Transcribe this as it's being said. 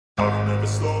I don't ever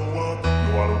slow up,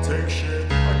 no I don't take shit.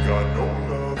 I got no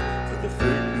love for the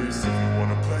fakeness. If you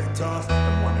wanna play tough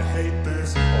and wanna hate this,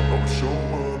 I'll always show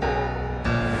up.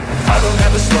 I don't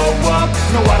ever slow up,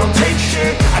 no I don't take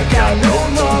shit. I got no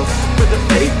love for the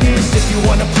fakeness. If you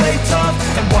wanna play tough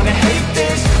and wanna hate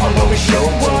this, I'll always show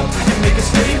up and make a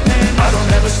statement. I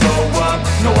don't ever slow up,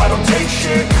 no I don't take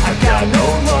shit. I got no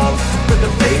love for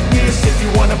the fakeness. If you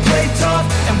wanna play tough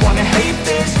and wanna hate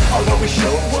this, I'll always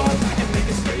show up and make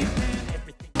a statement.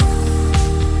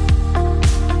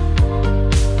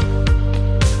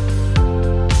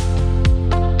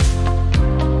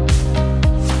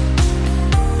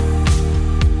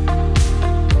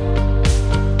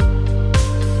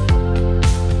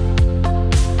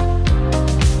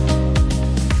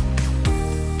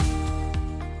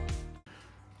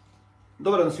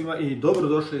 Dobar dan svima i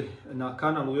dobrodošli na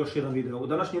kanalu još jedan video. U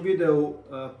današnjem videu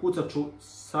pucat ću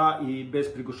sa i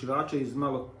bez prigušivača iz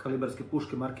malokalibarske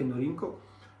puške marke Norinko,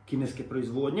 kineske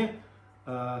proizvodnje.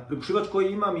 Prigušivač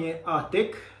koji imam je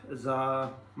A-TEC za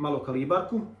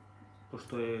malokalibarku,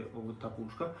 pošto je ovo ta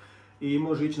puška, i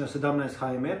može ići na 17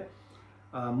 HMR.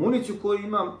 Municiju koju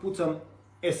imam pucam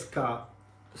SK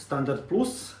Standard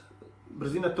Plus.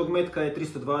 Brzina tog metka je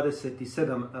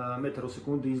 327 metara u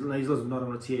sekundi na izlazu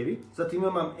naravno cijevi. Zatim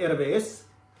imam RVS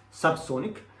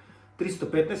Subsonic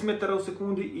 315 metara u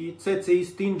sekundi i CCI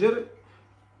Stinger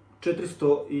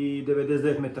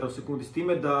 499 metara u sekundi, s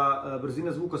time da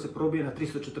brzina zvuka se probije na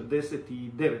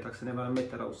 349, ako se ne varam,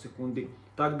 metara u sekundi.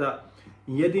 Tako da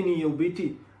jedini je u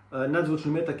biti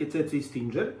nadzvučni metak je CCI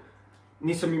Stinger.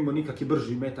 Nisam imao nikakvi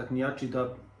brži metak ni jači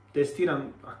da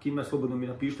testiram, ako ima slobodno mi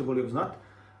napišite, volio bi znat.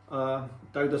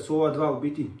 Tako da su ova dva u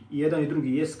biti i jedan i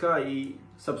drugi SK i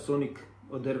Subsonic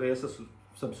od RVS-a su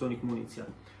Subsonic municija.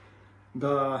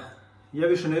 Da ja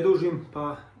više ne dužim,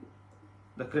 pa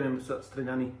da krenem sa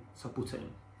streljani sa pucanjem.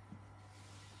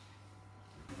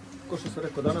 Kao što sam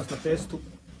rekao, danas na testu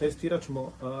testirat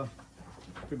ćemo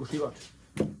prigušivač.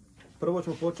 Prvo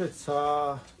ćemo početi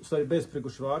bez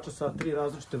prigušivača sa 3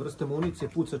 različite vrste municije.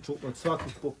 Pucat ću od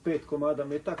svakog po 5 komada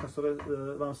metaka.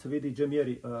 Vam se vidi gdje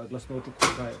mjeri glasnoću,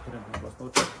 koja je trenutna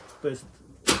glasnoća, to jest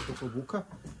buka.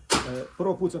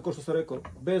 Prvo pucam, kao što sam rekao,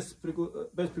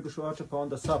 bez prigušivača, pa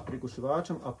onda sa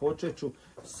prigušivačem, a počet ću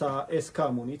sa SK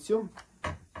municijom.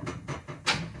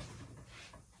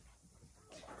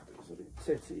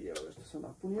 CCI, evo što sam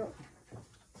napunio.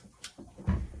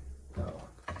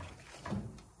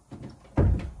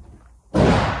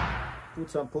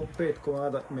 Pucam po 5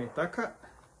 komada metaka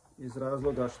iz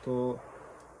razloga što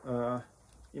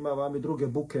ima vam i druge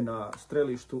buke na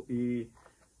strelištu i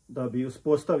da bi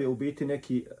uspostavio u biti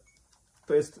neki,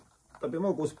 to jest da bi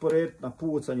mogu usporediti na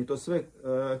pucanje to sve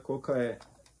kolika je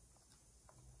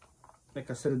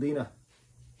neka sredina.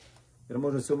 Jer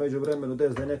može se u međuvremenu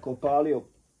desiti da je neko opalio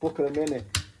pokraj mene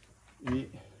i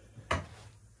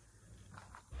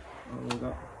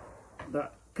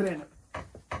da krenem.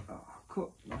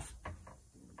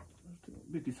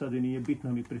 Biti sad i nije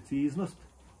bitna mi preciznost,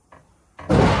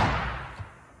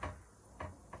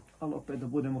 ali opet da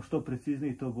budemo što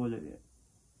precizniji to bolje je.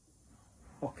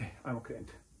 Ok, ajmo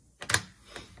krenuti.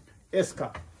 SK.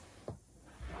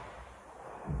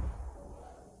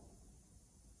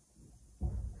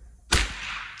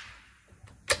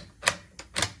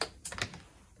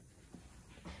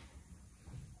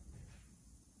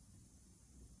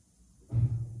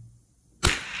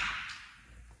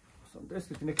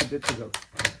 Desiti neki decibel,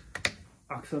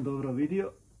 ako sam dobro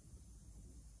vidio.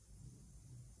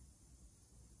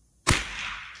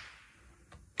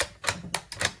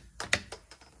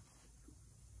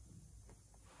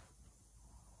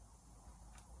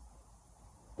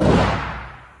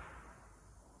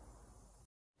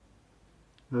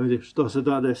 Vidiš što se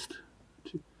da desiti.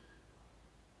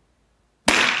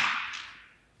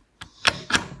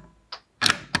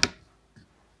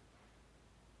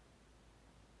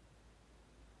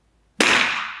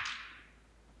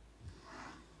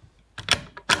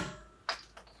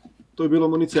 To je bila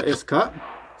municija SK,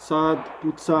 sad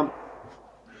pucam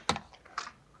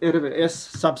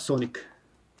RVS Subsonic.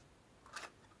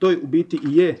 To je u biti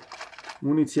i je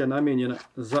municija namijenjena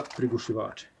za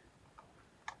prigušivače.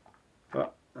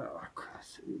 Pa ovako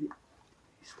se vidi,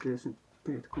 iskresem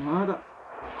 5 komada.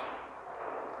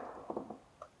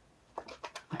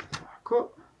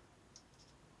 Ovako.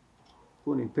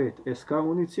 Punim 5 SK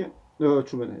municije,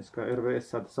 čuvene SK, RVS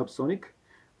sad Subsonic,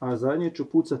 a zadnje ću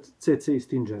pucat CCI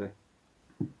Stingere.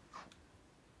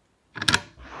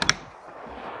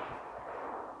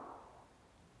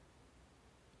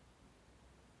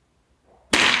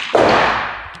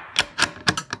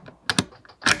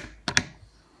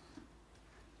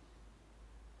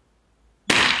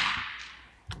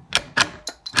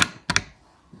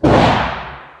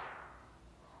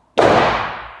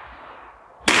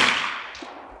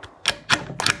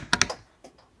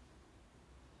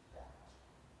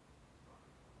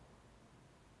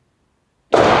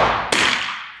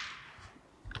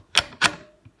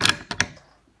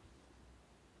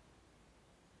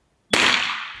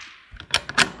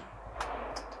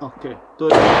 Ok, to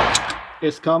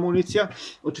je SK municija.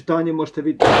 Očitanje možete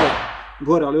vidjeti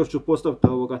gore, ali još ću postaviti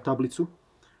tablicu.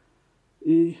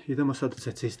 I idemo sad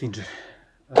CC Stinger.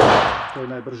 To je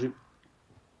najbrži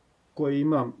koji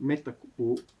ima metak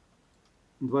u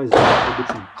 22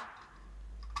 obično.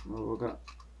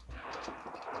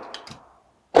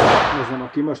 Ne znam,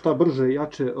 ako ima šta brže i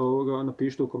jače,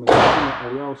 napišite u komentarima,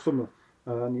 ali ja osobno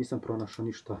nisam pronašao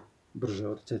ništa brže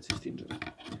od CC Stingera.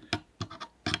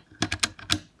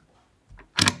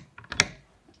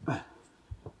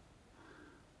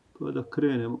 Pa da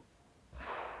krenemo.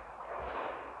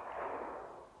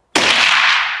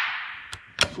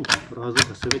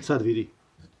 Razlika se već sad vidi.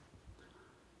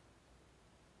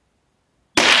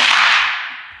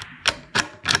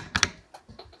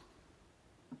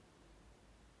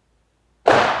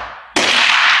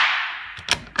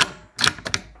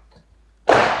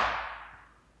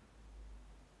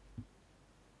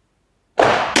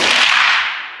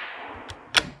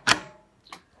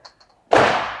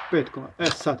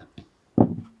 Sad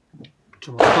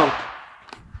ćemo staviti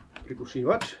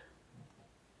prigušivač.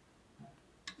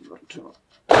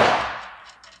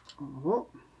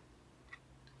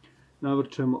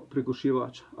 Navrćemo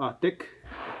prigušivač A-TEC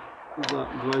za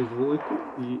 22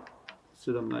 i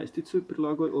 17 i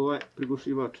prilagoj ovaj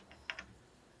prigušivač.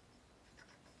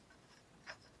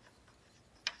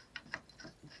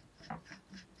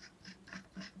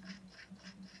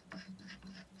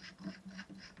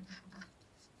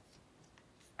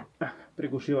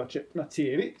 Prigušivač je na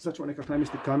cijevi, sad ćemo nekako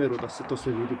namjestiti kameru da se to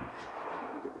sve vidi.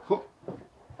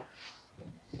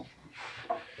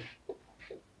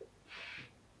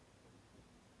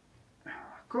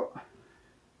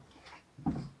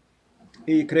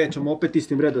 I krećemo opet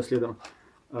istim redoslijedom.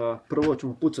 Prvo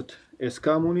ćemo pucati SK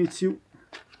municiju,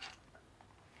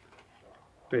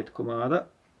 5 komada.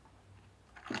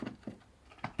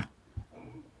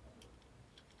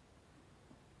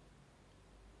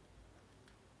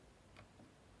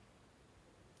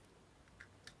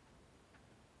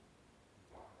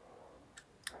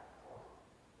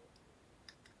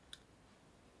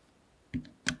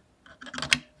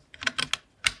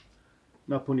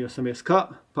 Napunio sam SK,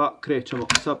 pa krećemo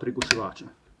sa prigušivačem.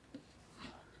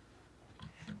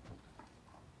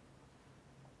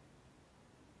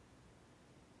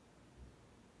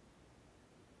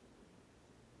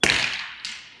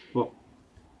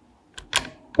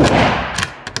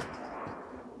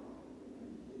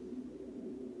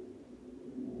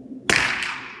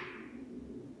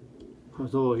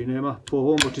 Ovo i nema, po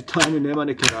ovom očitanju nema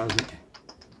neke razlike.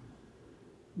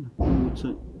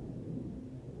 Pucanj.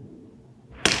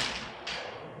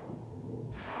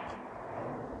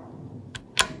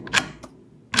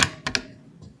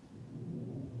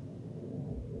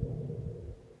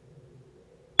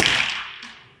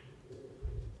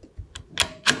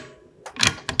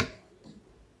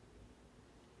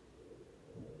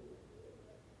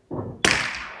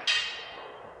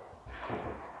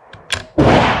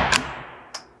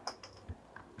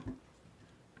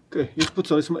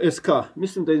 Ispucali smo SK.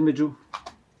 Mislim da između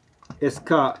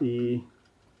SK i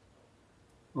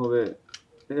ove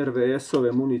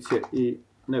RVS-ove municije i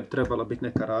ne bi trebala biti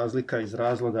neka razlika iz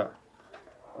razloga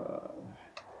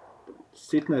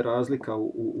sitna je razlika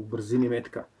u brzini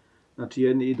metka. Znači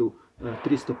jedni idu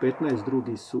 315,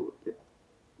 drugi su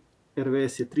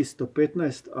RVS je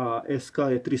 315, a SK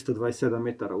je 327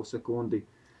 metara u sekundi.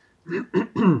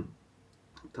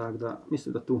 Tako da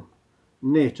mislim da tu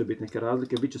neće biti neke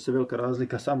razlike, bit će se velika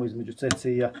razlika samo između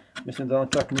CC-a. Mislim da on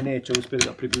čak ni neće uspjeti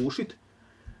ga prigušiti.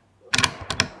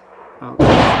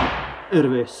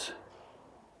 RVS.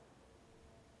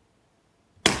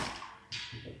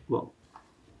 Wow.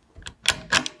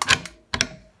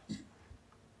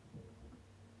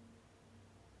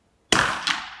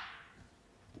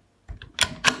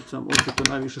 Sam opet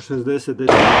najviše 60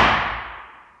 decibela.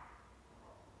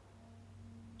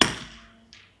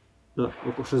 Da,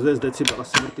 oko 60 decibela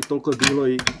se vrti, toliko je bilo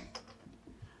i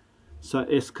sa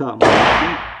SK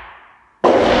municijom.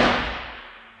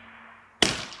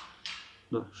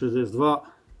 Da, 62.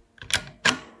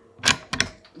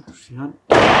 Još jedan.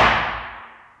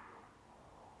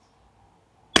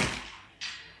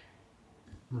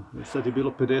 Da, sad je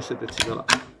bilo 50 decibela.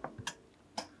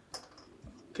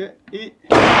 Ok, i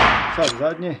sad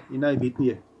zadnje i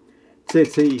najbitnije.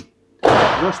 CCI.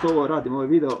 Zašto ovo radim,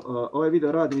 ovaj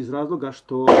video radim iz razloga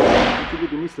što neki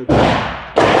ljudi misle da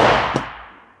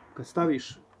kad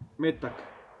staviš metak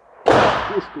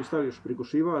u pušku, staviš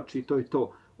prigušivač i to je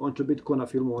to, on će biti ko na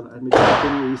filmu, međutim to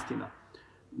nije istina.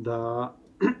 Da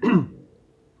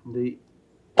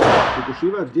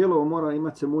Prigušivač dijelovo mora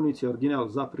imati se municija original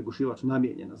za prigušivač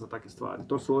namijenjena za takve stvari.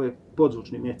 To su ove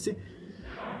podzvučni mjeci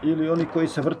ili oni koji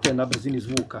se vrte na brzini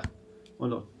zvuka.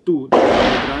 Ono, tu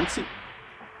granci.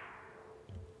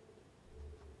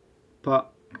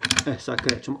 Pa, sad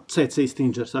krećemo. CC i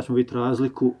Stinger, sad ćemo vidjeti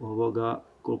razliku ovoga,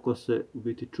 koliko se u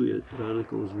biti čuje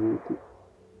razlika u zvuku.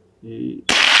 I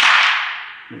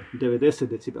 90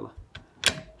 decibela.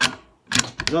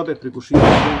 Žabe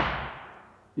prigušivačem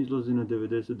izlazi na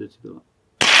 90 decibela.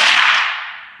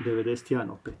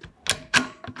 91 opet.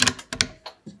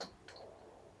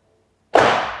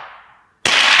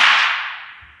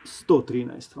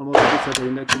 $113, ali možda biti sad da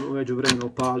je neko među vremenu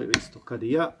opalio isto kad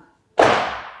i ja.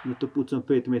 Na to pucam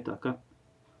 5 metaka.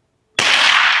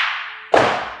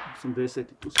 80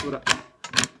 tu skora.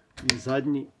 I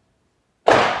zadnji.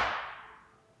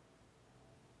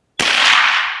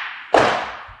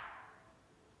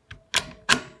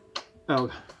 Evo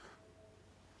ga.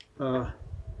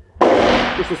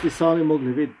 To što ste sami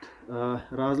mogli vidjeti,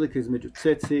 razlika između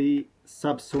CCI,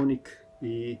 Subsonic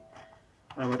i,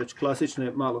 ajmo reći,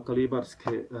 klasične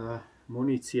malokalibarske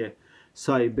municije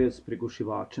sa i bez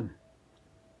prigušivačem.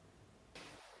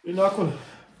 I nakon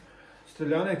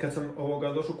streljane, kad sam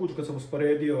došao kuću, kad sam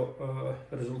usporedio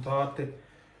rezultate,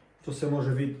 što se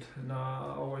može vidjeti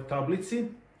na ovoj tablici,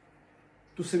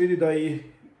 tu se vidi da i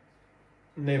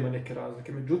nema neke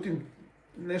razlike. Međutim,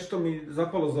 nešto mi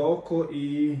zapalo za oko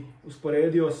i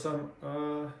usporedio sam,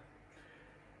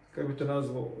 kako bi to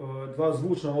nazvao, dva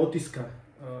zvučna otiska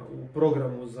u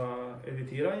programu za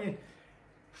editiranje,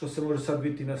 što se može sad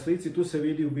vidjeti na slici. Tu se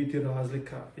vidi u biti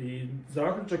razlika. I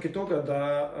zaključak je toga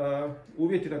da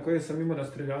uvjeti na koje sam imao na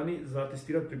streljani za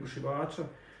testirati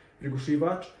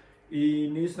prigušivač i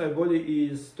nisu najbolji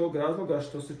iz tog razloga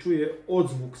što se čuje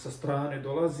odzvuk sa strane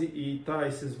dolazi i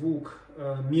taj se zvuk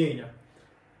mijenja.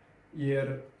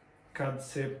 Jer kad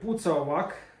se puca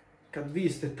ovak, kad vi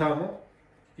ste tamo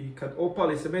i kad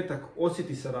opali se metak,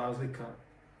 osjeti se razlika.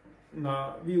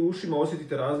 Vi u ušima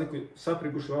osjetite razliku sa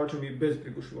prigušivačem i bez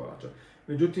prigušivača.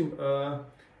 Međutim,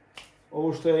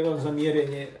 ovo što ja imam za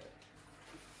mjerenje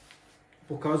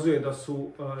pokazuje da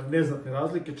su neznatne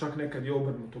razlike, čak nekad je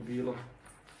obrnuto bilo.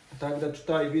 Tako da ću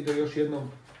taj video još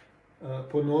jednom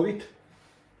ponoviti.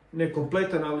 Ne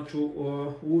kompletan, ali ću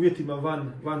u uvjetima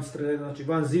van strelja, znači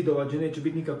van zidova, gdje neće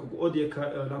biti nikakvog odjeka,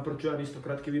 napravit ću jedan isto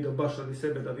kratki video baš radi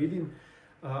sebe da vidim.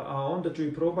 A onda ću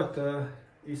i probati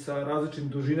i sa različitim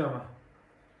dužinama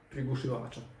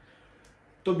prigušivača.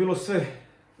 To bi bilo sve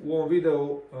u ovom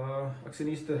videu. Ako se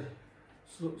niste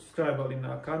subscribe-ali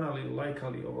na kanal ili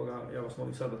lajkali ovoga, ja vas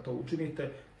molim sad da to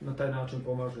učinite. Na taj način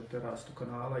pomažete rastu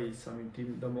kanala i samim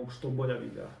tim da mogu što bolja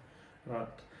videa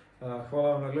raditi.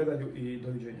 Hvala vam na gledanju i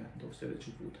doviđenja do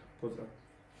sljedećeg puta. Pozdrav!